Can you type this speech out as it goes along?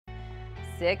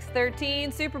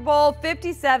6:13 Super Bowl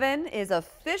 57 is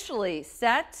officially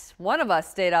set. One of us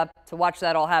stayed up to watch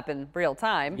that all happen real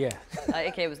time. Yeah.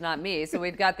 AK was not me. So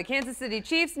we've got the Kansas City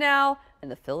Chiefs now and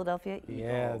the Philadelphia Eagles.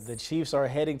 Yeah, the Chiefs are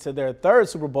heading to their third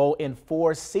Super Bowl in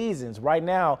 4 seasons. Right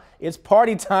now, it's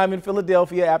party time in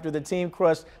Philadelphia after the team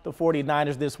crushed the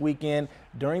 49ers this weekend.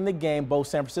 During the game, both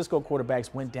San Francisco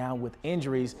quarterbacks went down with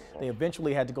injuries. They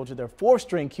eventually had to go to their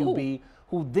 4th-string QB,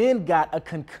 who then got a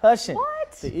concussion. What?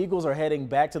 The Eagles are heading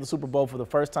back to the Super Bowl for the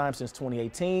first time since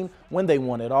 2018, when they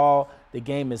won it all. The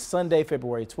game is Sunday,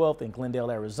 February 12th in Glendale,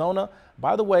 Arizona.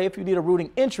 By the way, if you need a rooting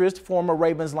interest, former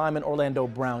Ravens lineman Orlando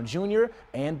Brown Jr.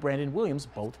 and Brandon Williams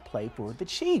both play for the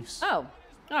Chiefs. Oh,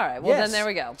 all right. Well, then there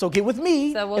we go. So get with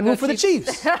me we'll and root for the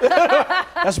Chiefs.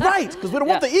 That's right, because we don't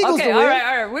want the Eagles to win. All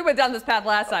right. We went down this path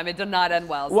last time. It did not end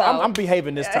well. Well, so. I'm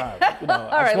behaving this time. I just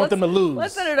all right, want them to lose.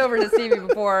 Let's send it over to Stevie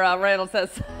before Randall says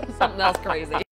something else crazy.